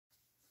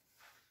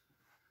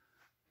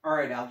All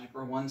right,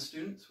 Algebra 1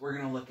 students, we're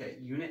going to look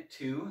at Unit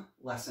 2,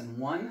 Lesson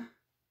 1,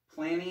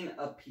 Planning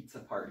a Pizza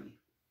Party.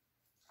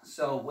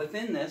 So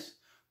within this,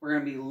 we're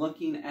going to be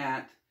looking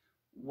at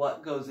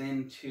what goes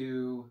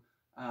into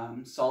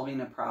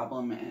solving a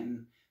problem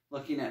and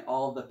looking at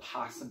all the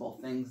possible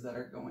things that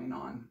are going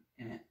on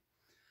in it.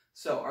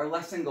 So our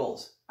lesson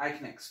goals: I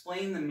can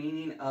explain the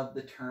meaning of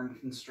the term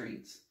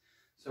constraints.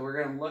 So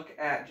we're going to look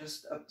at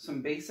just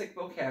some basic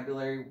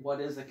vocabulary.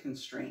 What is a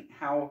constraint?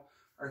 How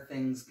are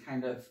things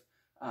kind of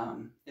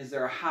is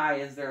there a high?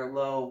 Is there a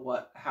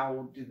low?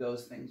 How do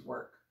those things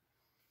work?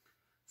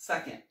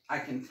 Second, I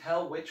can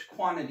tell which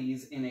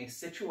quantities in a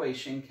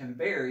situation can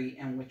vary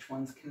and which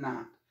ones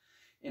cannot.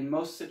 In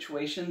most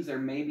situations, there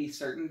may be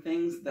certain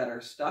things that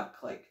are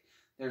stuck, like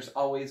there's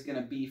always going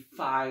to be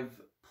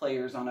 5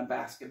 players on a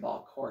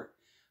basketball court.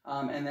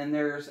 And then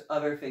there's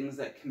other things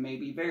that can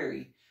maybe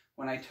vary.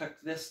 When I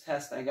took this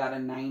test, I got a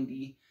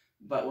 90,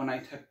 but when I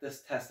took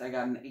this test, I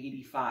got an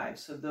 85.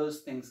 So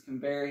those things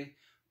can vary.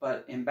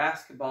 But in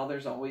basketball,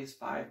 there's always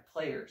 5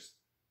 players.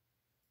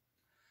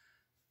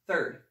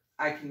 Third,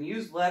 I can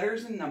use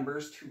letters and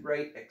numbers to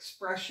write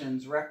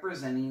expressions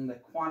representing the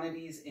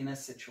quantities in a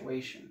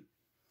situation.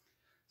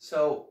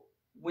 So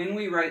when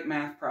we write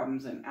math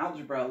problems in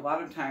algebra, a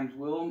lot of times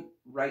we'll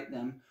write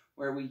them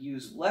where we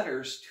use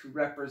letters to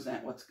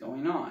represent what's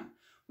going on.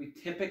 We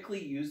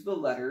typically use the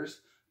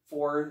letters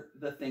for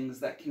the things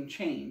that can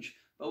change,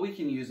 but we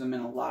can use them in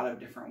a lot of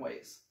different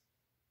ways.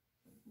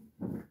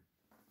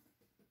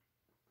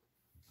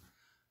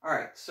 All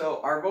right,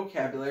 so our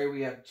vocabulary,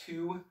 we have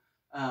 2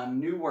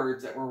 new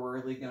words that we're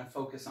really going to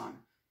focus on.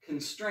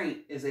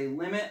 Constraint is a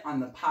limit on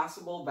the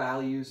possible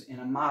values in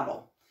a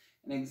model.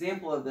 An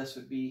example of this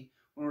would be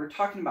when we're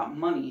talking about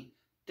money,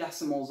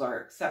 decimals are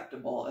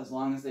acceptable as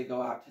long as they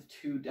go out to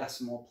 2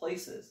 decimal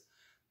places.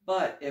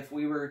 But if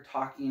we were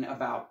talking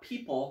about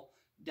people,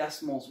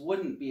 decimals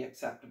wouldn't be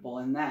acceptable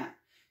in that.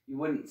 You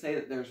wouldn't say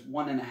that there's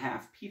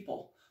 1.5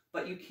 people,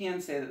 but you can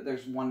say that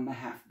there's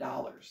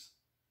 $1.50.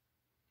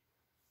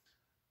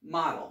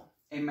 Model,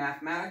 a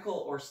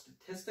mathematical or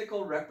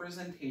statistical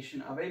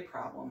representation of a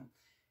problem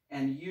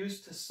and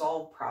used to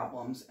solve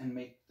problems and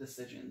make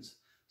decisions.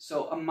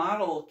 So a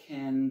model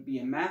can be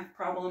a math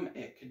problem,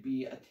 it could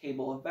be a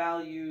table of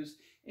values,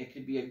 it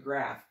could be a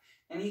graph.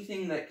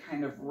 Anything that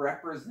kind of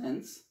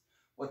represents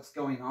what's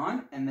going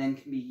on and then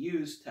can be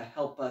used to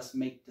help us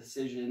make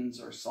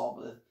decisions or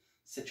solve a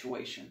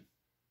situation.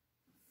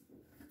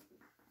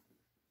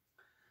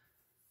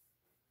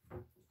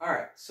 All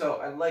right,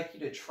 so I'd like you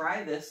to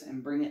try this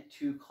and bring it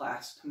to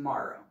class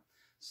tomorrow.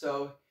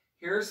 So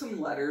here are some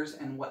letters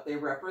and what they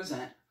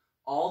represent.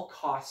 All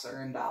costs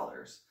are in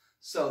dollars.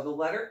 So the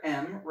letter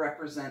M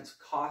represents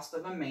cost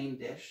of a main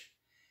dish.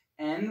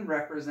 N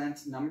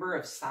represents number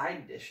of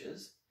side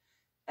dishes.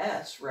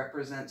 S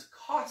represents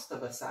cost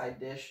of a side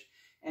dish.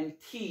 And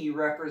T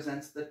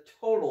represents the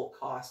total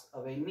cost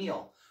of a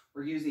meal.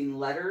 We're using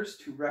letters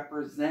to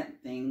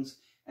represent things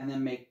and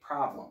then make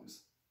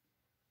problems.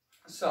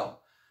 So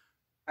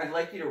I'd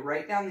like you to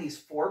write down these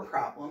 4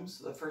 problems.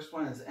 So the first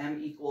one is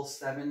M equals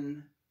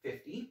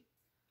 750.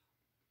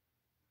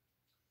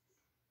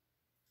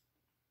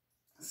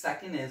 The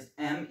second is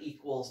M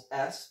equals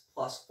S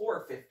plus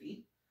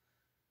 450.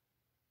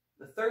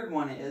 The third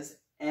one is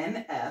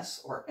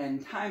NS, or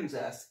N times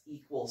S,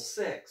 equals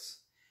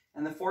 6.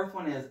 And the fourth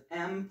one is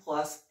M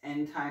plus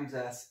N times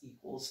S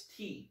equals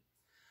T.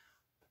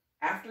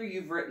 After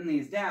you've written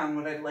these down,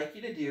 what I'd like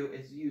you to do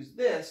is use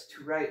this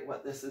to write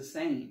what this is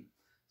saying.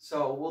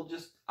 So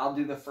I'll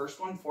do the first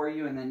one for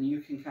you and then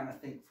you can kind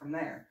of think from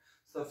there.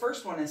 So the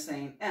first one is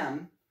saying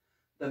M,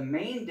 the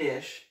main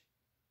dish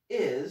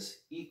is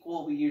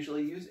equal, we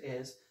usually use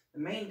is,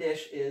 the main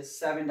dish is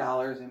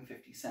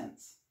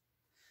 $7.50.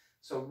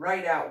 So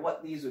write out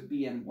what these would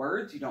be in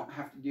words. You don't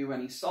have to do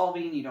any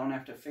solving. You don't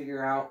have to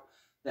figure out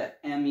that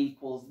M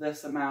equals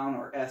this amount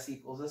or S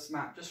equals this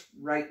amount. Just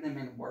write them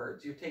in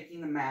words. You're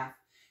taking the math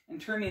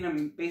and turning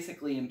them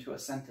basically into a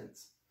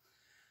sentence.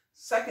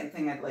 Second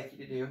thing I'd like you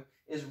to do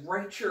is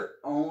write your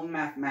own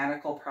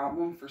mathematical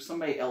problem for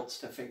somebody else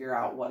to figure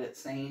out what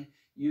it's saying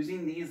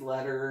using these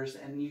letters,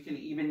 and you can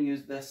even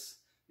use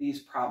these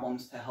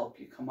problems to help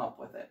you come up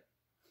with it.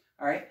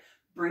 All right,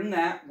 bring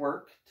that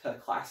work to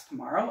class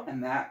tomorrow,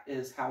 and that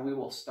is how we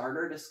will start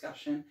our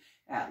discussion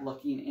at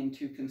looking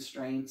into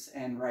constraints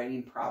and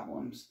writing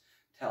problems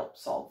to help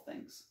solve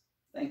things.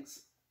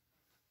 Thanks.